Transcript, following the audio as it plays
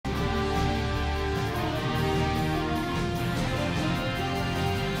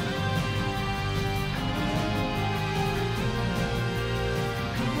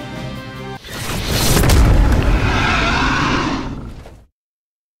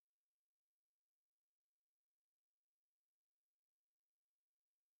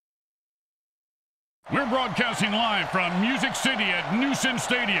We're broadcasting live from Music City at Newson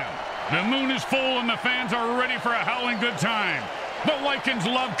Stadium. The moon is full and the fans are ready for a howling good time. The Lycans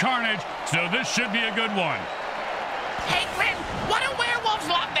love carnage, so this should be a good one. Hey, Grim, what do werewolves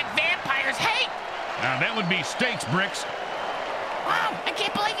love that vampires hate? Now, that would be steaks, Bricks. Wow, I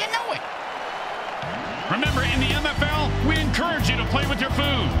can't believe you knew it. Remember, in the MFL, we encourage you to play with your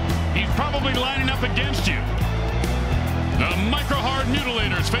food. He's probably lining up against you. The Microhard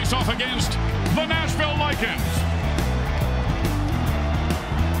Mutilators face off against the Gnashville Lycans.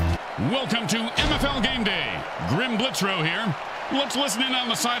 Welcome to MFL Game Day. Grim Blitzrow here. Let's listen in on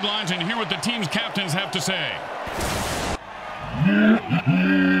the sidelines and hear what the team's captains have to say.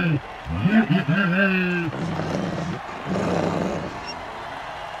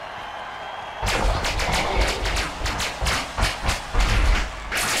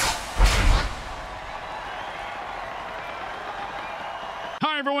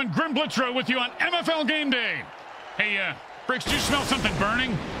 Hi, everyone. Grim Blitzrow with you on MFL Game Day. Hey, Bricks, do you smell something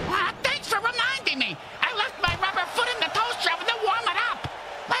burning? Thanks for reminding me. I left my rubber foot in the toaster oven to warm it up.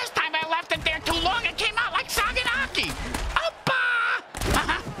 Last time I left it there too long, it came out like Saganaki.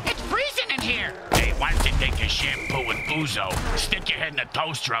 Oppa! It's freezing in here. Hey, why don't you take your shampoo and Buzo, stick your head in the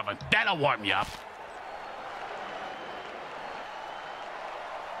toaster oven. That'll warm you up.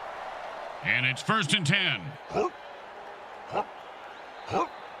 And it's 1st and 10.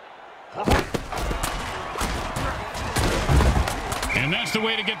 And that's the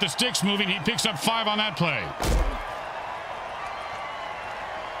way to get the sticks moving. He picks up 5 on that play.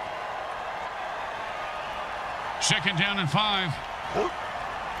 Second down and 5.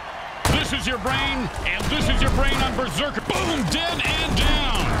 This is your brain, and this is your brain on Berserker. Boom, dead and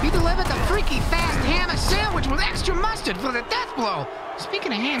down. You delivered the freaky fast ham sandwich with extra mustard for the death blow.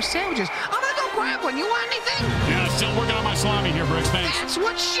 Speaking of ham sandwiches, I'm gonna go grab one. You want anything? Yeah, still working on my salami here, Bricks. Thanks. That's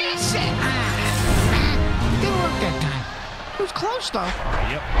what she said. Didn't work that time. It was close, though.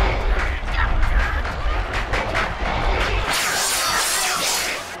 Yep.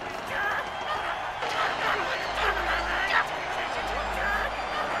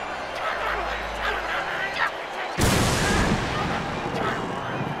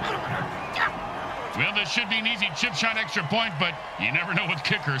 Well, this should be an easy chip shot extra point, but you never know with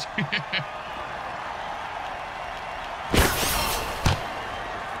kickers.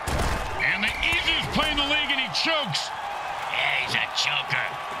 And the easiest play in the league, and he chokes. Yeah, he's a choker.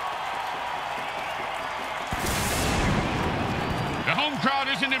 The home crowd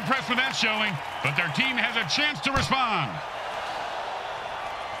isn't impressed with that showing, but their team has a chance to respond.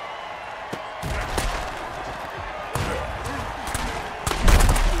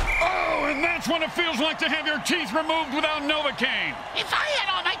 Oh, and that's what it feels like to have your teeth removed without Novocaine. If I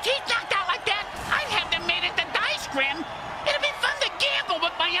had all my teeth knocked out like that, I'd have them made into dice, Grim. It'd be fun to gamble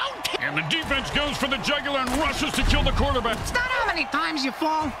with my own teeth. And the defense goes for the jugular and rushes to kill the quarterback. It's not how many times you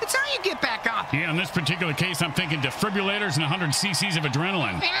fall. It's how you get back up. Yeah, in this particular case, I'm thinking defibrillators and 100 cc's of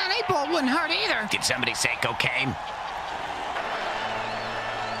adrenaline. Yeah, an 8-ball wouldn't hurt either. Did somebody say cocaine?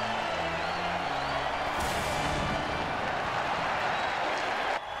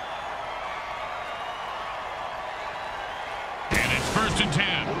 And it's 1st and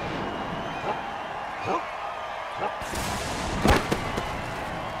 10.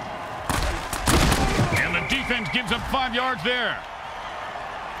 And the defense gives up 5 yards there.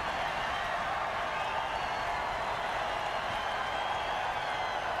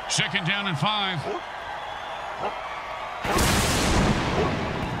 Second down and 5.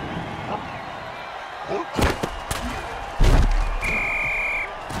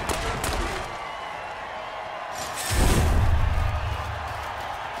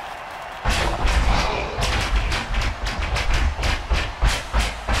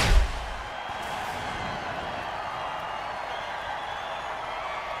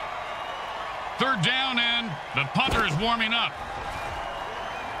 Third down, and the punter is warming up.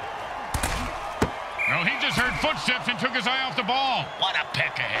 Oh, he just heard footsteps and took his eye off the ball. What a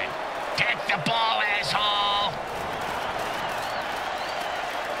pick ahead. Take the ball, asshole.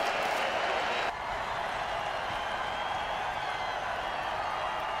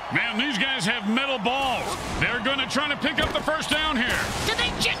 Man, these guys have metal balls. They're going to try to pick up the first down here. Do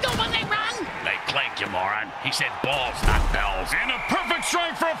they jingle when they run? They clink, you moron. He said balls, not bells. And a perfect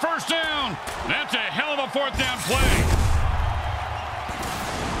strike for a first down. That's a hell of a 4th down play.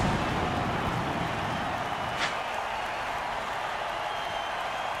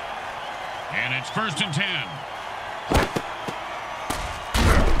 And it's 1st and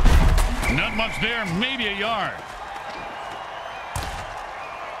 10. Not much there, maybe a yard.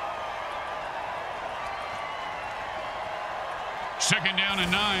 Second down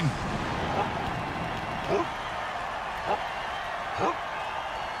and 9. The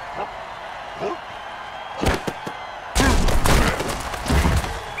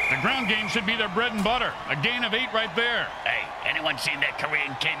ground game should be their bread and butter. A gain of 8 right there. Hey, anyone seen that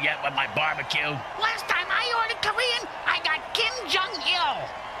Korean kid yet with my barbecue? Last time I ordered Korean, I got Kim Jong-il.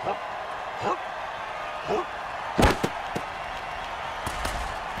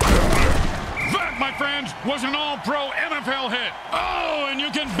 That, my friends, was an all-pro MFL hit. Oh, and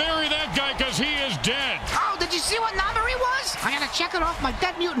you can bury that guy because he is dead. Oh, did you see what number he was? I gotta check it off my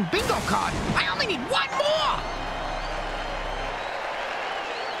Dead Mutant bingo card. I only need one more.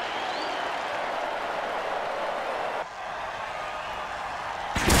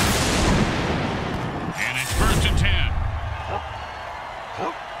 And it's 1st and 10.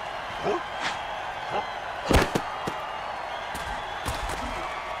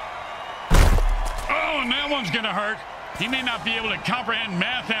 Oh, and that one's going to hurt. He may not be able to comprehend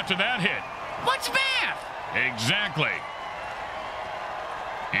math after that hit. What's math? Exactly.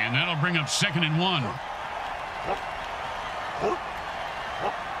 And that'll bring up 2nd and 1.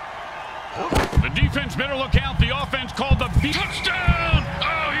 The defense better look out. The offense called the touchdown.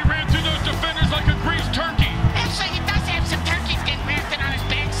 Oh, he ran through those defenders like a greased turkey. Actually, he does have some turkeys getting grafted on his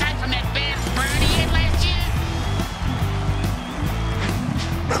backside from that bad burn he had last year.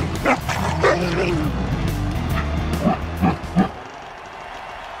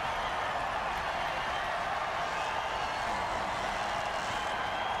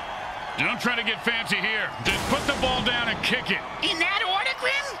 Don't try to get fancy here. Just put the ball down and kick it. In that order,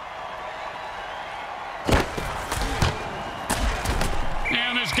 Grim?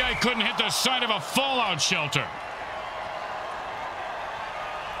 And this guy couldn't hit the side of a fallout shelter.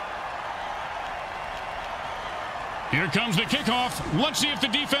 Here comes the kickoff. Let's see if the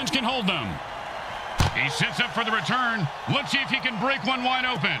defense can hold them. He sets up for the return. Let's see if he can break one wide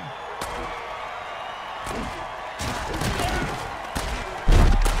open.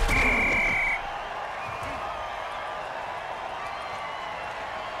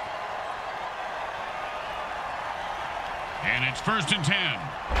 And it's 1st and 10.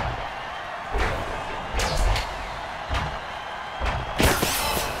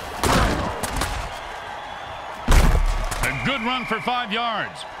 A good run for 5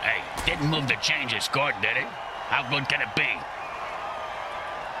 yards. Hey, didn't move the change and scored, did it? How good can it be?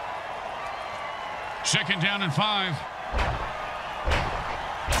 2nd down and 5.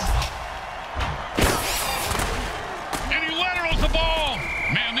 And he laterals the ball.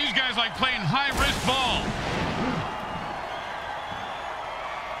 Man, these guys like playing high-risk ball.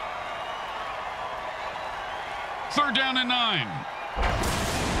 Third down and 9.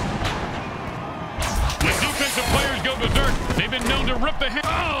 When defensive players go berserk, they've been known to rip the hand.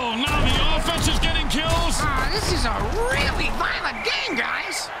 Oh, now the offense is getting kills. This is a really violent game,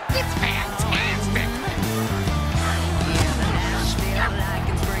 guys. It's fantastic.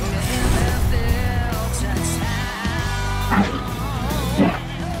 Lycans bring the MFL touchdown.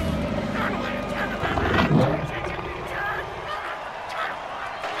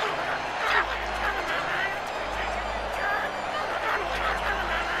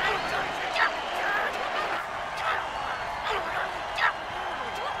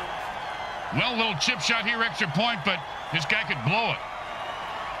 Well, little chip shot here, extra point, but this guy could blow it.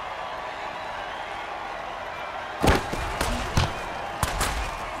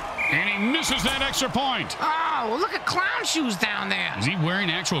 And he misses that extra point. Oh, look at clown shoes down there. Is he wearing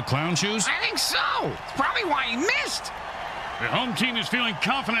actual clown shoes? I think so. It's probably why he missed. The home team is feeling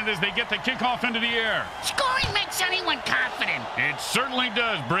confident as they get the kickoff into the air. Scoring makes anyone confident. It certainly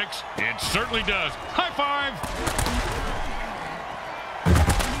does, Bricks. It certainly does. High five.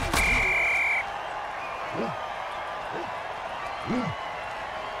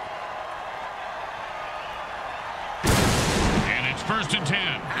 And it's 1st and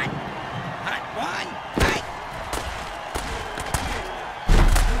 10. Hot one.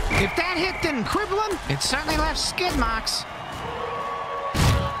 If that hit didn't cripple him, it certainly left skid marks.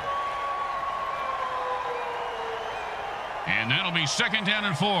 And that'll be 2nd down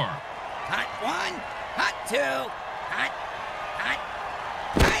and 4. Hot one. Hot two. Hot.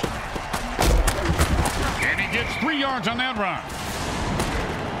 And he gets 3 yards on that run.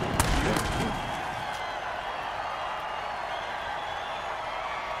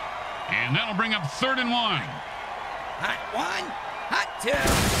 And that'll bring up 3rd and 1. Hot one. Hot two.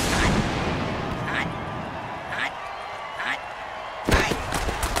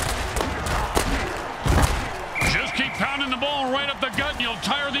 Just keep pounding the ball right up the gut and you'll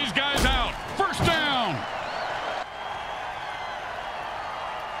tire these guys out. 1st down.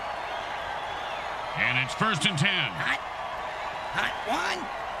 And it's 1st and 10. Hot one.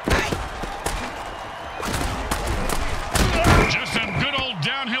 Just some good old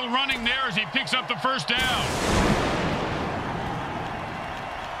downhill running there as he picks up the first down.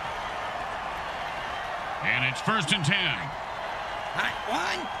 And it's 1st and 10. Hot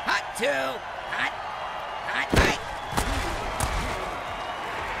 1, hot 2, hot,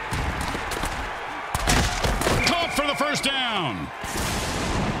 Caught for the first down.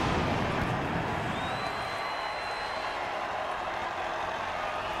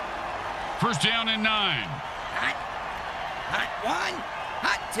 First down and 9. Hot 1,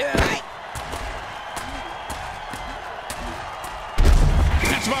 hot 2,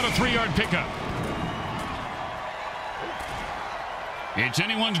 That's about a 3-yard pickup. It's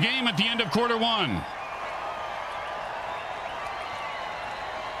anyone's game at the end of quarter 1.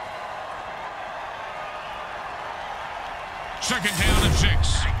 Second down and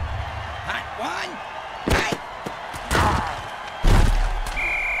 6. hot 1,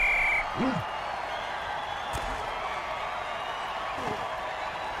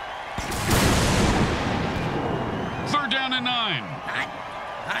 Third down and 9.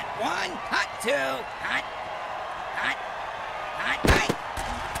 hot 1, hot 2, hot.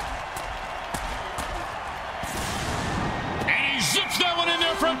 And he zips that one in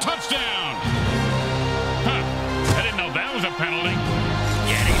there for a touchdown. Huh. I didn't know that was a penalty.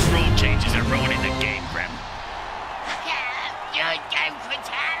 Yeah, these rule changes are ruining the game, Grim.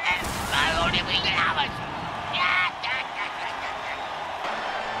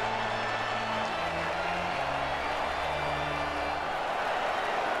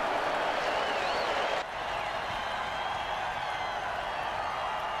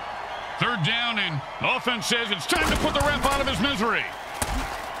 Third down, and offense says it's time to put the ref out of his misery.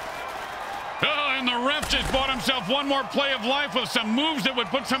 Oh, and the ref just bought himself one more play of life with some moves that would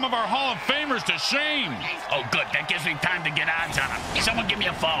put some of our Hall of Famers to shame. Oh, good. That gives me time to get odds on him. Someone give me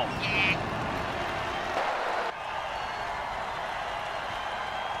a phone.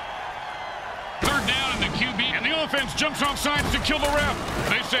 Third down in the QB, and the offense jumps off sides to kill the ref.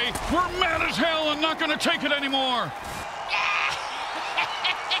 They say, we're mad as hell and not going to take it anymore.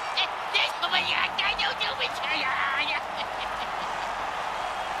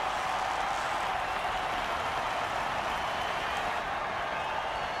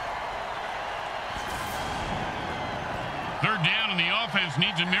 Third down, and the offense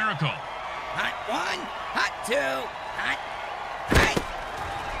needs a miracle. Hot 1, hot 2, hot.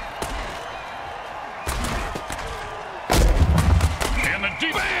 And the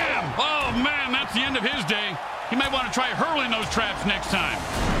deep bam! Oh, man, that's the end of his day. He might want to try hurling those traps next time.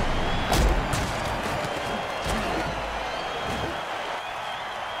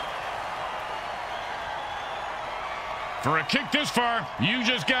 For a kick this far, you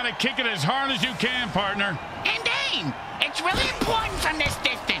just got to kick it as hard as you can, partner. And aim. It's really important from this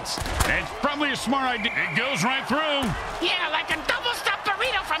distance. It's probably a smart idea. It goes right through. Yeah, like a double-stuffed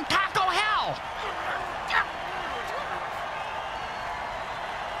burrito from Taco Hell.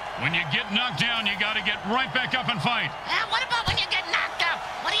 When you get knocked down, you got to get right back up and fight. What about when you get knocked out?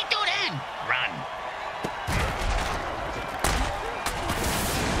 What do you do then? Run.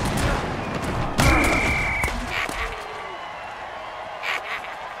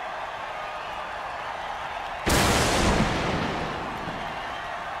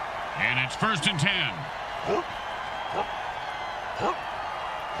 And it's 1st and 10.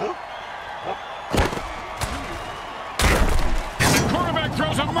 And the quarterback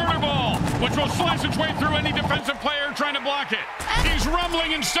throws a murder ball, which will slice its way through any defensive player trying to block it. He's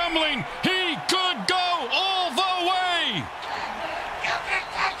rumbling and stumbling. He could go all the way.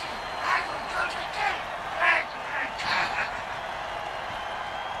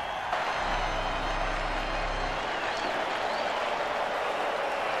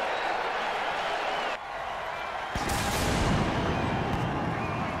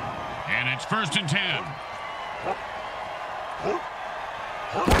 And it's 1st and 10.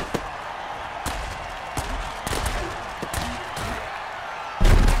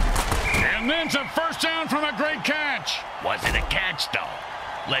 And then it's a first down from a great catch. Was it a catch, though?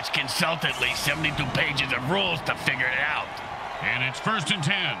 Let's consult at least 72 pages of rules to figure it out. And it's 1st and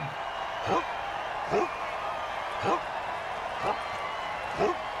 10.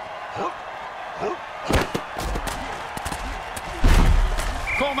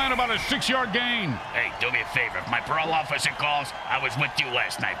 Call that about a 6-yard gain. Hey, do me a favor. If my parole officer calls, I was with you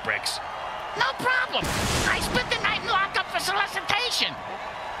last night, Bricks. No problem. I spent the night in lockup for solicitation.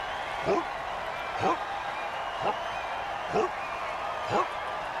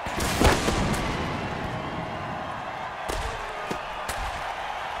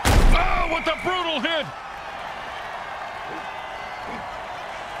 Oh, what a brutal hit.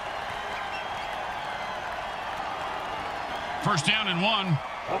 First down and 1.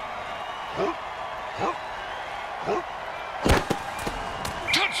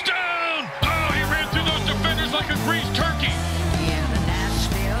 Touchdown! Oh, he ran through those defenders like a greased turkey. Yeah, the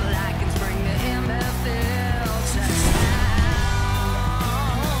Gnashville Lycans bring the MFL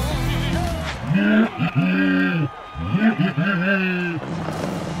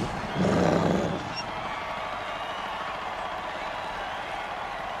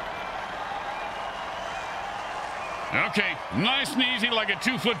Okay, nice and easy like a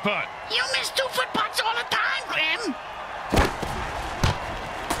 2-foot putt. You miss 2-foot putts all the time, Grim.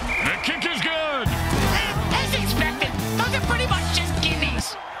 The kick is good. As expected, those are pretty much just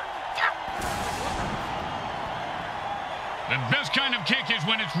gimmies. The best kind of kick is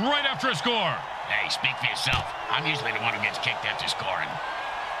when it's right after a score. Hey, speak for yourself. I'm usually the one who gets kicked after scoring.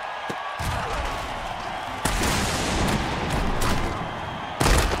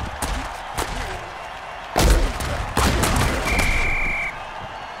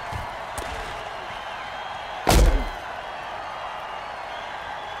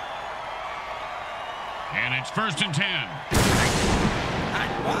 And it's first and 10. Hot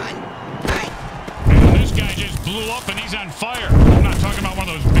one. Hot. And this guy just blew up and he's on fire. I'm not talking about one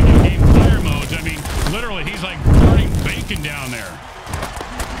of those video game fire modes. I mean, literally, he's like burning bacon down there.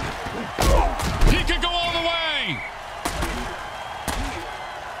 He could go all the way.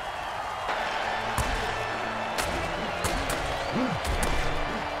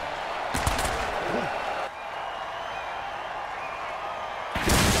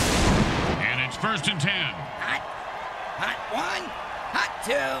 And it's first and 10. Hot. Hot one. Hot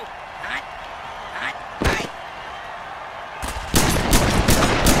two. Hot. Hot. Hot.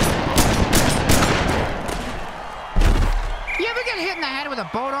 You ever get hit in the head with a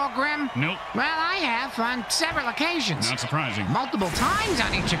boat all Grim? Nope. Well, I have on several occasions. Not surprising. Multiple times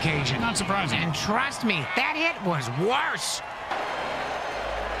on each occasion. Not surprising. And trust me, that hit was worse.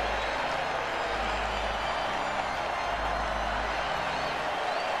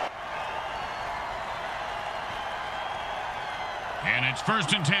 And it's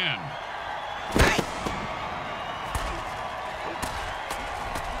first and 10. And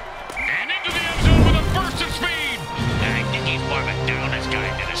into the end zone with a burst of speed. I think he's more of a downers guy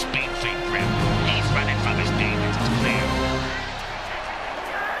than a speed freak, Grim. He's running from his demons, it's clear.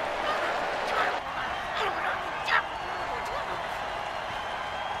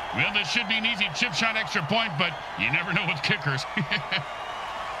 Well, this should be an easy chip shot extra point, but you never know with kickers.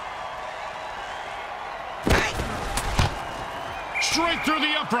 Straight through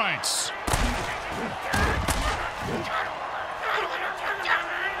the uprights.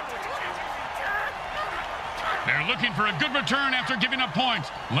 They're looking for a good return after giving up points.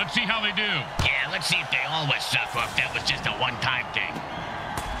 Let's see how they do. Yeah, let's see if they always suck or if that was just a one-time thing.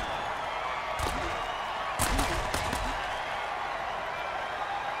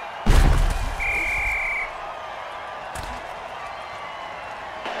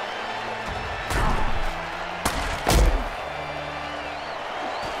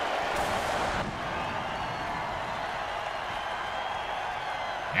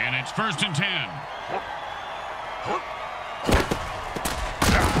 And it's first and 10.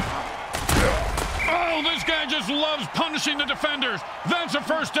 Oh, this guy just loves punishing the defenders. That's a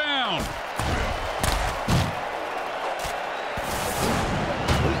first down.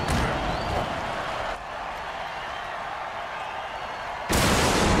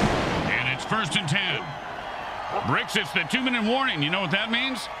 And it's first and 10. Bricks, it's the 2-minute warning. You know what that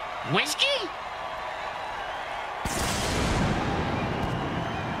means? Whiskey?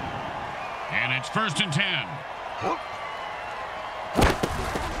 And it's first and 10.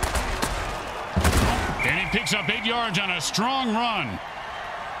 And he picks up 8 yards on a strong run.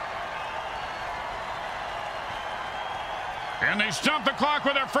 And they stop the clock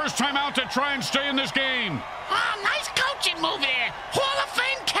with their first time out to try and stay in this game. Oh, nice coaching move there. Hall of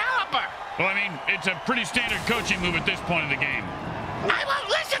Fame caliber. Well, I mean, it's a pretty standard coaching move at this point of the game. I won't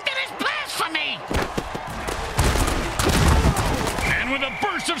listen to this blasphemy. And with a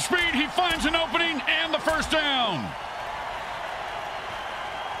burst of speed, he finds an opening and the first down.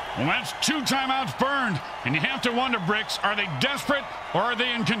 Well, that's 2 timeouts burned. And you have to wonder, Bricks, are they desperate or are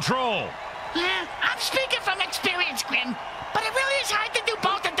they in control? I'm speaking from experience, Grim, but it really is hard to do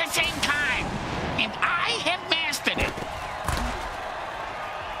both at the same time. And I have mastered it.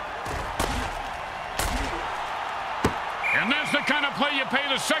 And that's the kind of play you pay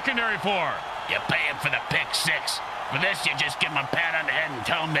the secondary for. You pay him for the pick 6. For this, you just give them a pat on the head and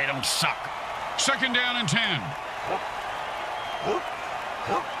tell them they don't suck. Second down and 10.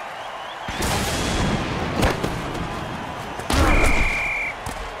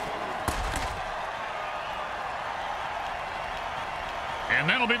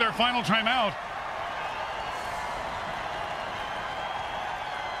 their final timeout.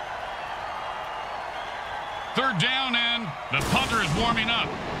 Third down, and the punter is warming up.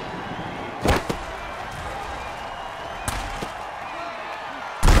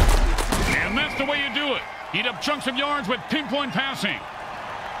 And that's the way you do it. Eat up chunks of yards with pinpoint passing.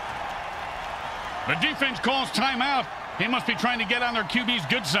 The defense calls timeout. They must be trying to get on their QB's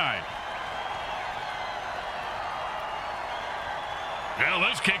good side. Well,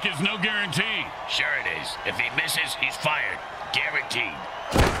 this kick is no guarantee. Sure it is. If he misses, he's fired. Guaranteed.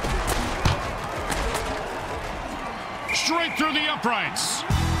 Straight through the uprights.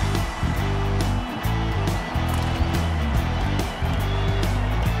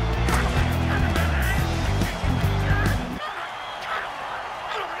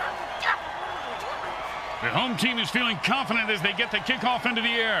 The home team is feeling confident as they get the kickoff into the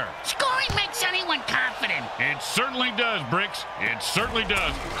air. Scoring makes anyone confident. It certainly does, Bricks. It certainly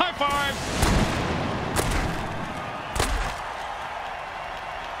does. High five.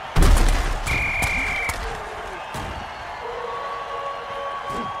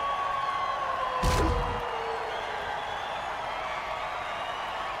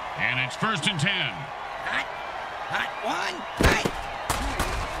 And it's 1st and 10. Hot. Hot one. Hot.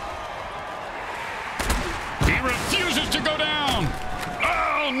 He refuses to go down.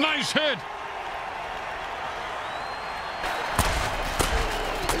 Oh, nice hit.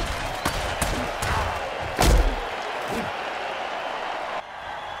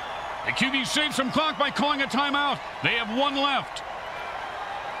 The QB saved some clock by calling a timeout. They have one left.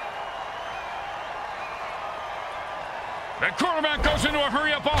 The quarterback goes into a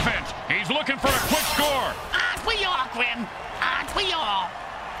hurry-up offense. He's looking for a quick score. Aren't we all, Grim? Aren't we all?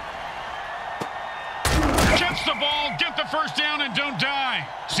 Gets the ball, get the first down, and don't die.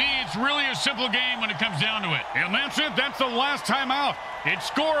 See, it's really a simple game when it comes down to it. And that's it. That's the last timeout. It's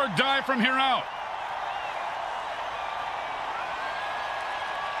score or die from here out.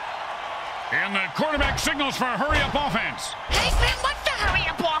 And the quarterback signals for a hurry-up offense. Hey, Grim, what's the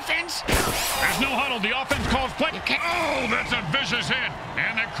hurry-up offense? There's no huddle. The offense calls play. Oh, that's a vicious hit.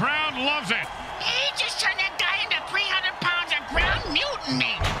 And the crowd loves it. He just turned that guy into 300 pounds of ground mutant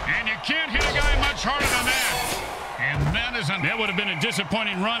meat. And you can't hit a guy much harder than that. And that would have been a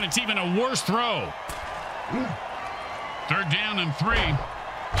disappointing run. It's even a worse throw. 3rd down and 3.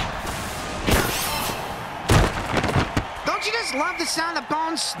 Don't you just love the sound of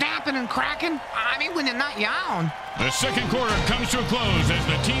bones snapping and cracking? I mean, when they're not yawn. The second quarter comes to a close as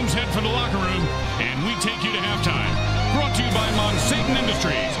the teams head for the locker room, and we take you to halftime. Brought to you by Monsatan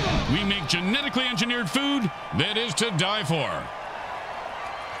Industries. We make genetically engineered food that is to die for.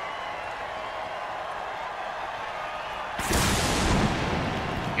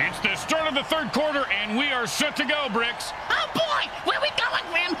 It's the start of the 3rd quarter, and we are set to go, Bricks. Oh, boy! Where we going,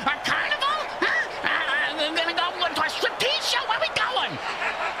 Grim? A carnival? Huh? We're gonna go to a striptease show? Where we going?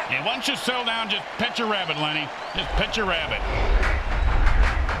 Yeah, why don't you settle down, just pet your rabbit, Lenny. Just pet your rabbit.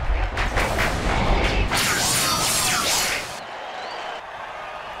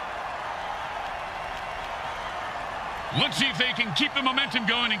 Let's see if they can keep the momentum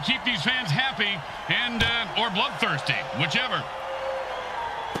going and keep these fans happy and or bloodthirsty, whichever.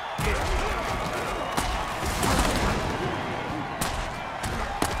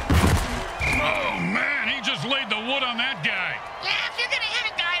 Oh, man, he just laid the wood on that guy. Yeah, if you're gonna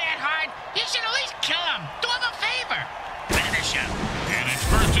hit a guy that hard, you should at least kill him. Do him a favor. Finish him. And it's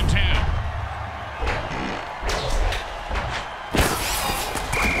 1st and 10.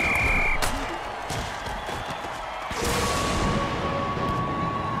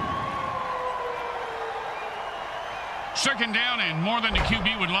 Second down and more than the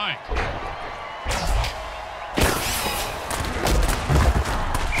QB would like.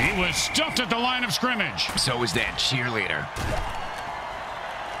 He was stuffed at the line of scrimmage. So was that cheerleader.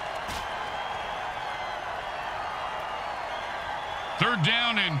 Third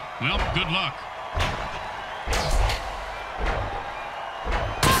down and, well, good luck.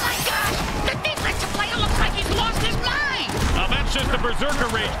 Oh, my gosh! The defensive player looks like he's lost his mind. Now, that's just the berserker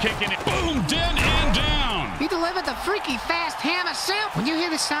rage kicking it. Boom, dead and down. He delivered the freaky fast hammer sale. When you hear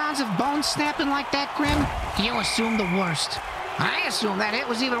the sounds of bones snapping like that, Grim, you assume the worst. I assume that hit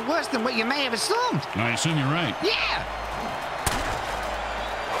was even worse than what you may have assumed. I assume you're right. Yeah.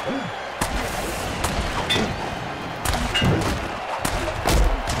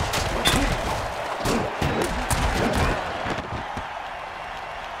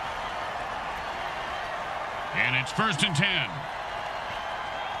 And it's 1st and 10.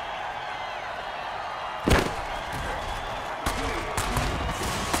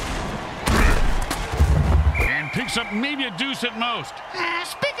 Picks up maybe a deuce at most.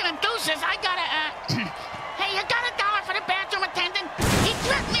 Speaking the deuces, I gotta, Hey, you got $1 for the bathroom attendant? He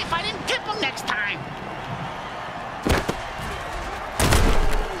threatened me if I didn't tip him next time.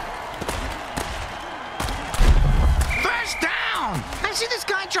 First down! I've seen this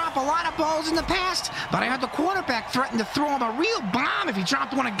guy drop a lot of balls in the past, but I heard the quarterback threaten to throw him a real bomb if he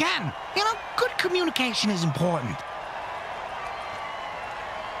dropped one again. You know, good communication is important.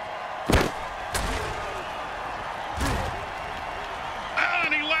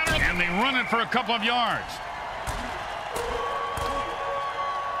 And he laterals, and they run it for a couple of yards.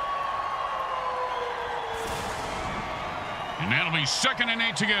 And that'll be 2nd and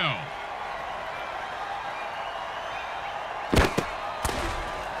 8 to go.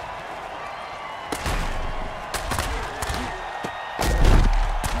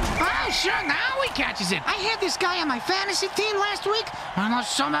 Sure, now he catches it. I had this guy on my fantasy team last week. I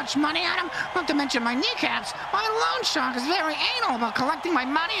lost so much money on him, not to mention my kneecaps. My loan shark is very anal about collecting my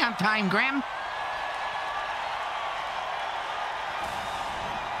money on time, Graham.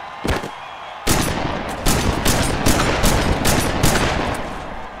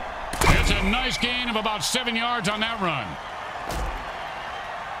 It's a nice gain of about 7 yards on that run.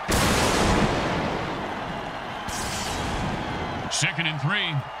 Second and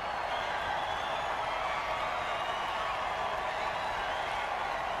 3.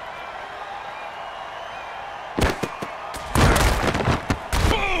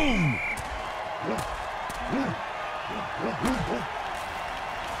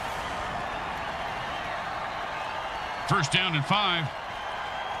 First down and 5.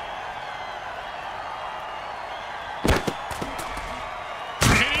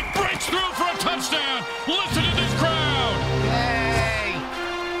 And he breaks through for a touchdown. Listen to this crowd. Hey!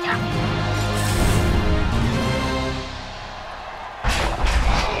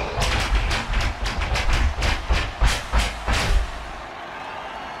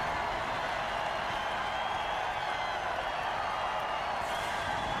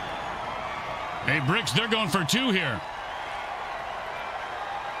 Hey, Bricks, they're going for 2 here.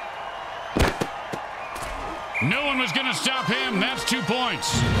 No one was going to stop him. That's 2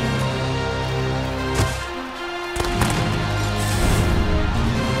 points.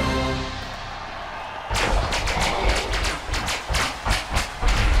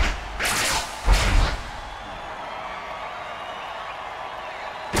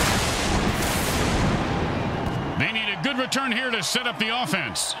 They need a good return here to set up the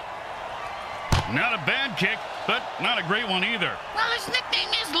offense. Not a bad kick, but not a great one either. Well, his nickname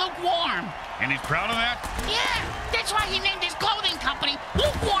is Lukewarm. And he's proud of that? Yeah, that's why he named his clothing company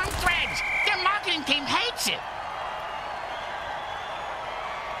Lukewarm Threads. Their marketing team hates it.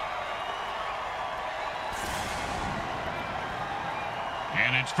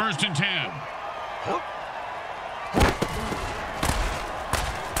 And it's 1st and 10.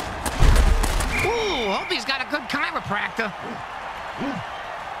 Ooh, hope he's got a good chiropractor.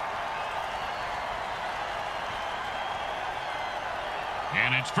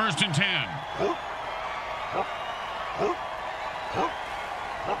 And it's 1st and 10.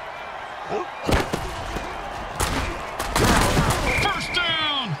 First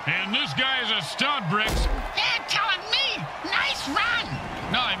down! And this guy is a stud, Bricks. They're telling me. Nice run.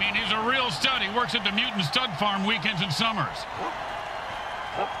 No, I mean, he's a real stud. He works at the Mutant Stud Farm weekends and summers.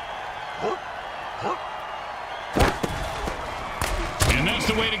 And that's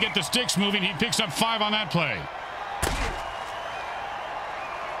the way to get the sticks moving. He picks up 5 on that play.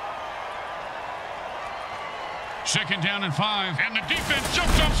 Second down and 5. And the defense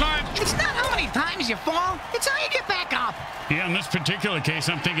jumps offside. It's not how many times you fall, it's how you get back up. Yeah, in this particular case,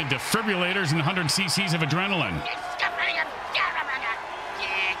 I'm thinking defibrillators and 100 cc's of adrenaline.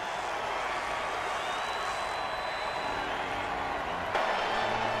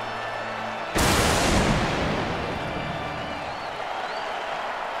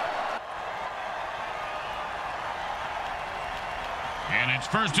 And it's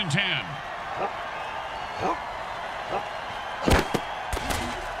 1st and 10.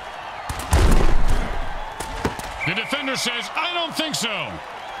 The defender says, I don't think so.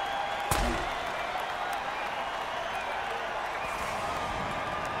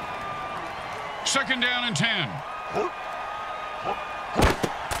 Second down and 10.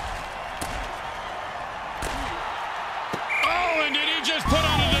 Oh, and did he just put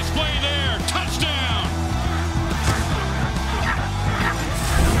on a display there? Touchdown!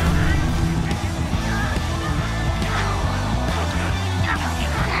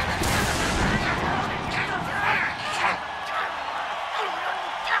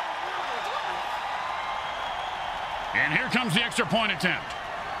 And here comes the extra point attempt.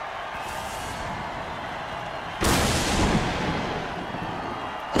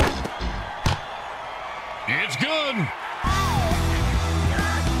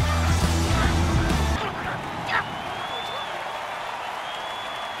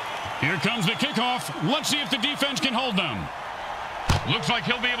 Here comes the kickoff. Let's see if the defense can hold them. Looks like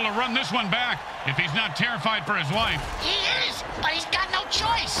he'll be able to run this one back if he's not terrified for his life. He is, but he's got no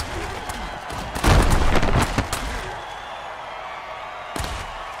choice.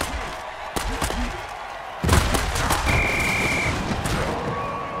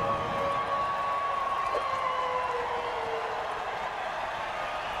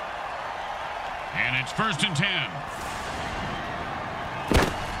 And it's 1st and 10.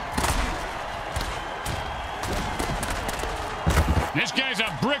 This guy's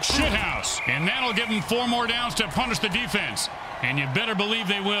a brick shithouse, and that'll give him 4 more downs to punish the defense. And you better believe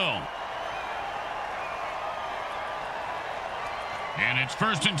they will. And it's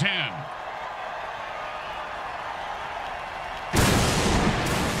 1st and 10.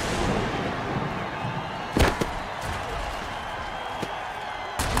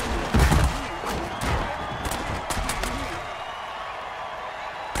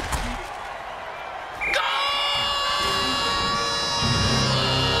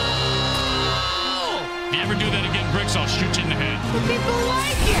 I'll shoot you in the head. The people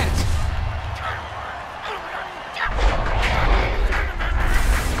like it.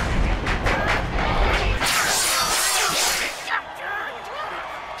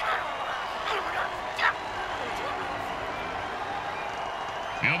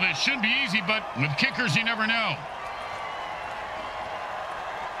 You know, this should be easy, but with kickers, you never know.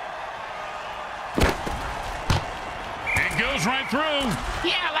 It goes right through.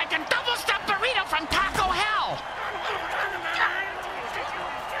 Yeah, like a double-stuffed burrito from Taco Hell.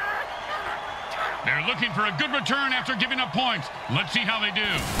 They're looking for a good return after giving up points. Let's see how they do.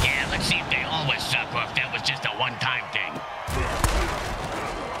 Yeah, let's see if they always suck or if that was just a one-time thing.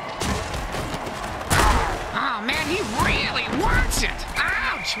 Oh, man, he really wants it.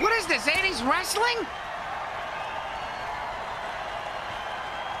 Ouch! What is this, 80s wrestling?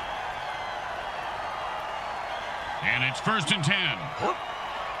 And it's 1st and 10.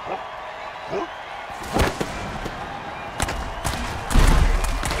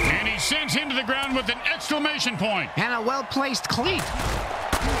 And he sends him to the ground with an exclamation point. And a well-placed cleat.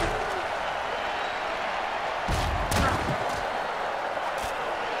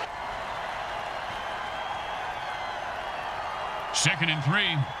 Second and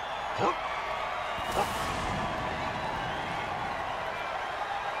 3.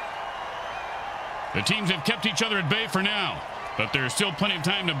 The teams have kept each other at bay for now, but there's still plenty of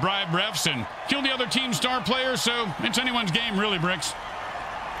time to bribe refs and kill the other team's star players, so it's anyone's game, really, Bricks.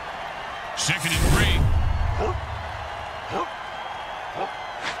 Second and 3.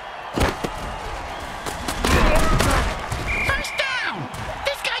 First down!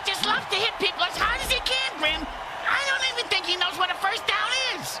 This guy just loves to hit people as hard as he can, Grim. I don't even think he knows what a first down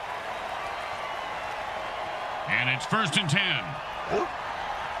is. And it's 1st and 10.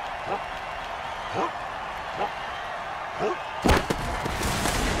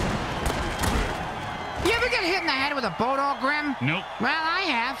 You ever get hit in the head with a boat, Grim? Nope. Well, I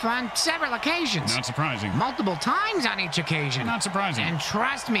have on several occasions. Not surprising. Multiple times on each occasion. Not surprising. And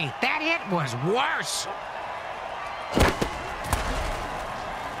trust me, that hit was worse.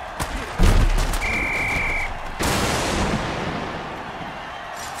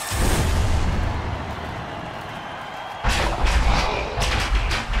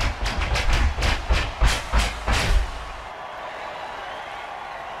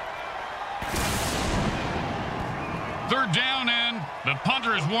 Third down, and the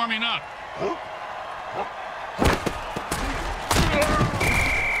punter is warming up.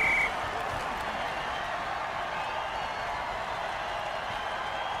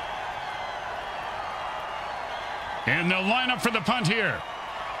 And they'll line up for the punt here.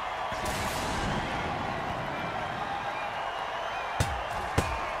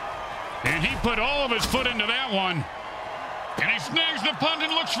 And he put all of his foot into that one. And he snags the punt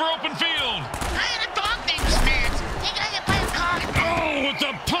and looks for open field. I had a dog named Snags. He got hit by a car. Oh, with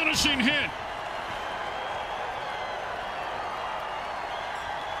the punishing hit.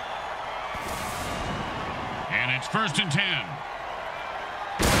 And it's 1st and 10.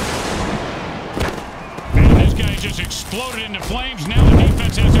 And this guy just exploded into flames. Now the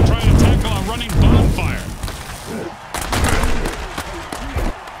defense has to try to tackle a running bonfire.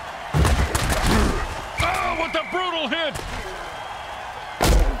 Oh, what a brutal hit.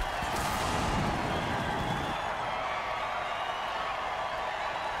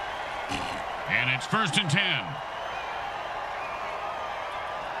 And it's 1st and 10.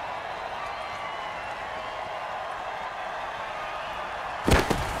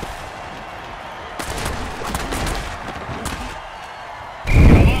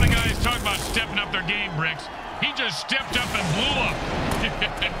 A lot of guys talk about stepping up their game, Bricks. He just stepped up and blew up.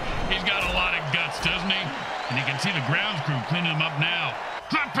 He's got a lot of guts, doesn't he? And you can see the grounds crew cleaning him up now.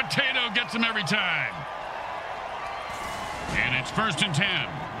 Hot potato gets him every time. And it's 1st and 10.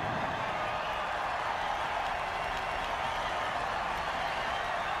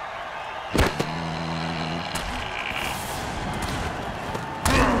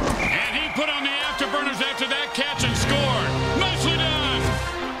 And he put on the afterburners after that catch and scored. Nicely done.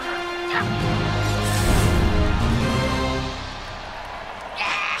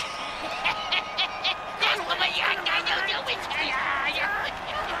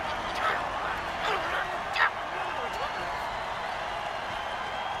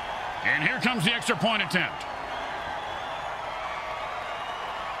 And here comes the extra point attempt.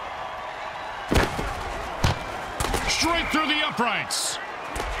 Straight through the uprights.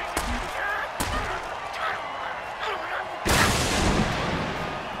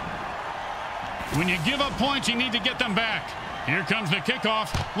 When you give up points, you need to get them back. Here comes the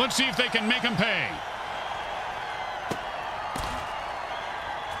kickoff. Let's see if they can make them pay.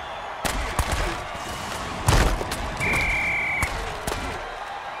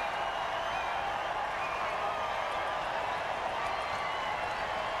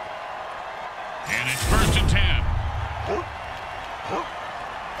 And it's 1st and 10.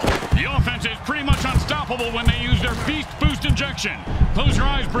 The offense is pretty much unstoppable when they use their Beast Boost injection. Close your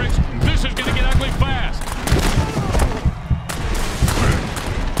eyes, Briggs. This is going to get ugly fast.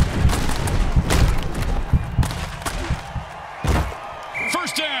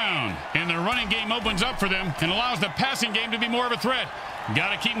 First down. And the running game opens up for them and allows the passing game to be more of a threat.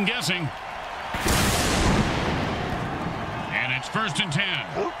 Got to keep them guessing. And it's 1st and 10.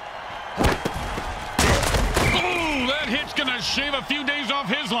 Oh, that hit's going to shave a few days off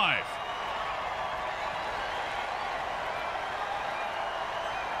his life.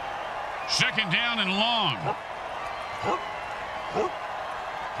 Second down and long.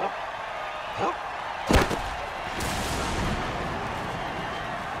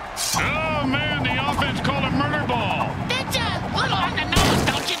 Oh, man, the offense called a murder ball. That's a little on the nose,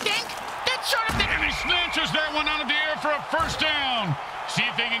 don't you think? That sort of thing. And he snatches that one out of the air for a first down. See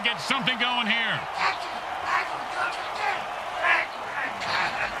if they can get something going here.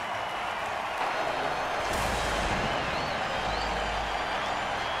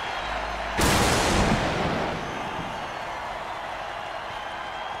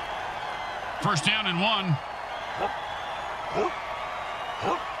 First down and 1.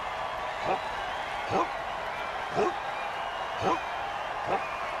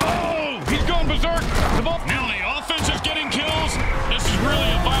 Oh, he's going berserk. The ball. Now the offense is getting kills. This is really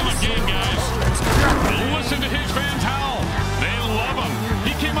a violent game, guys. Listen to his fans howl. They love him.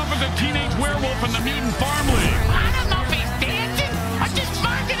 He came up as a teenage werewolf in the Mutant Farm League. I don't know if he's dancing or just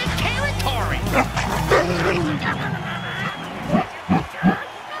marking his territory.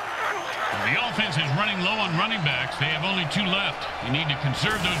 The offense is running low on running backs. They have only 2 left. You need to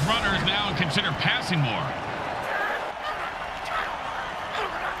conserve those runners now and consider passing more.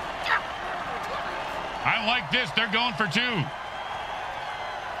 I like this. They're going for 2.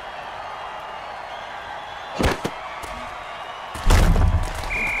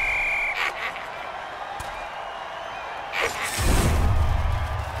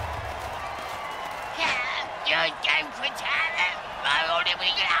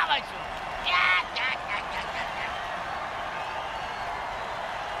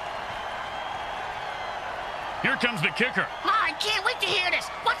 Here comes the kicker. Oh, I can't wait to hear this.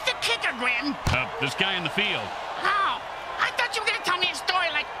 What's the kicker, Grim? This guy in the field. Oh, I thought you were going to tell me a story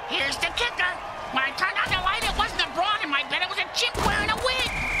like, here's the kicker. When I turned on the light, it wasn't a broad in my bed. It was a chimp wearing a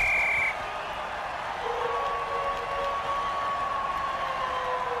wig.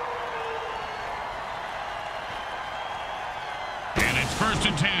 And it's 1st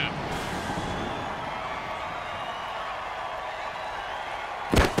and 10.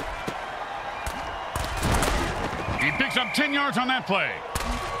 He picks up 10 yards on that play.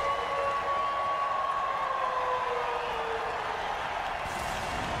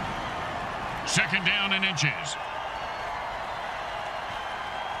 Second down and inches.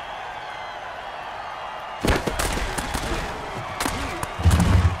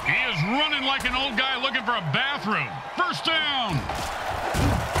 He is running like an old guy looking for a bathroom. First down.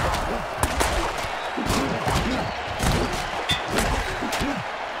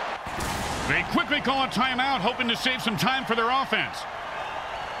 They quickly call a timeout, hoping to save some time for their offense.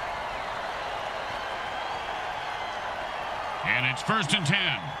 And it's 1st and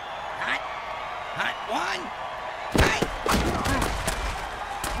 10. Hot one. Hot.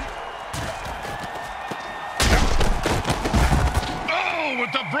 Oh,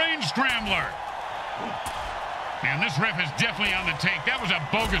 with the brain scrambler. And this ref is definitely on the take. That was a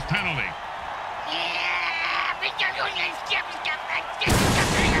bogus penalty.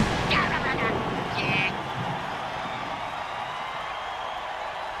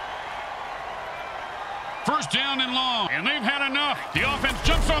 First down and long, and they've had enough. The offense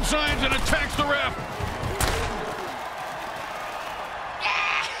jumps off sides and attacks the ref.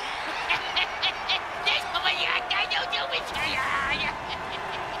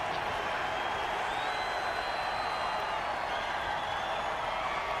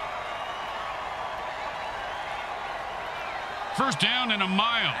 First down and a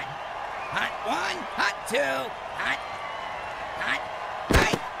mile. Hot one, hot two, hot, hot.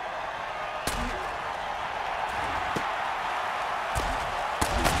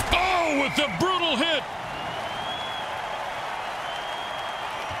 Oh, with the brutal hit.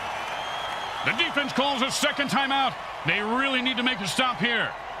 The defense calls a second timeout. They really need to make a stop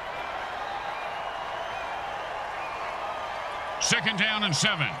here. Second down and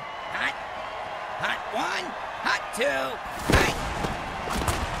 7. Hot, hot one, hot two, hot.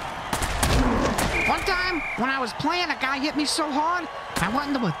 One time, when I was playing, a guy hit me so hard, I went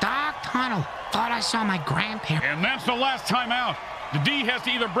into a dark tunnel. Thought I saw my grandparents. And that's the last timeout. The D has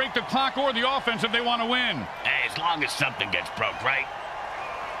to either break the clock or the offense if they want to win. Hey, as long as something gets broke, right?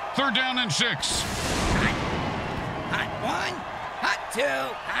 Third down and 6. Hot, hot one, hot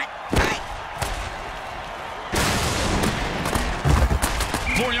two, hot, hot.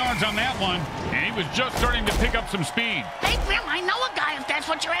 4 yards on that one, and he was just starting to pick up some speed. Hey, Grim, I know a guy if that's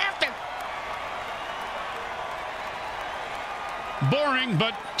what you're after. Boring,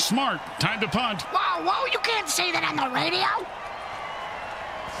 but smart. Time to punt. Whoa, whoa, you can't say that on the radio.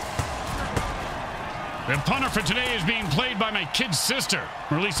 The punter for today is being played by my kid's sister,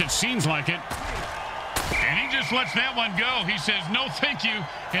 or at least it seems like it. And he just lets that one go. He says, no thank you,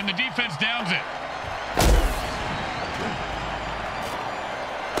 and the defense downs it.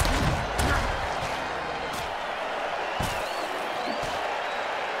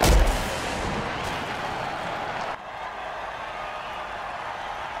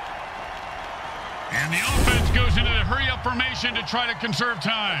 And the offense goes into the hurry-up formation to try to conserve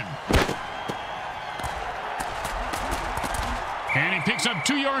time. And he picks up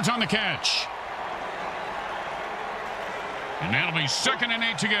 2 yards on the catch. And that'll be 2nd and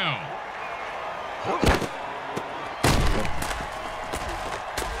 8 to go.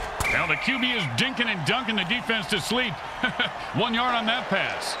 Now the QB is dinking and dunking the defense to sleep. 1 yard on that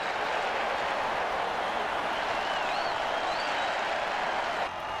pass.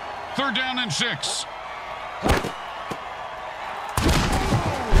 Third down and 6.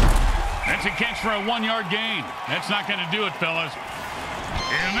 That's a catch for a 1 yard gain. That's not going to do it, fellas.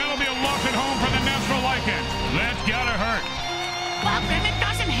 And that'll be a loss at home for the Gnashville Lycans. That's got to hurt. Well, Grim, it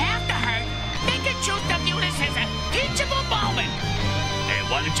doesn't have to hurt. They could choose to view this as a teachable moment. Hey,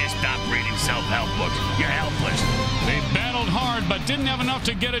 why don't you stop reading self-help books? You're helpless. They battled hard, but didn't have enough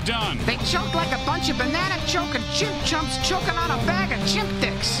to get it done. They choked like a bunch of banana-choking chimp chumps choking on a bag of chimp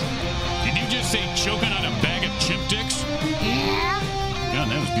dicks. Did you just say choking on a bag of chimp dicks? Yeah? God,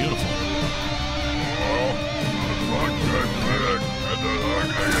 that was beautiful.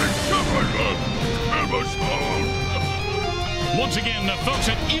 Once again, the folks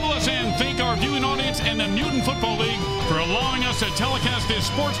at Evil SN thank our viewing audience and the Mutant Football League for allowing us to telecast this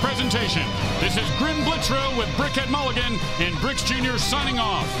sports presentation. This is Grim Blitzrow with Brickhead Mulligan and Bricks Jr. signing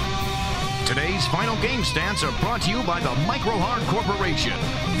off. Today's final game stats are brought to you by the Microhard Corporation.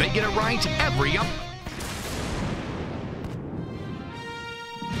 They get it right every up.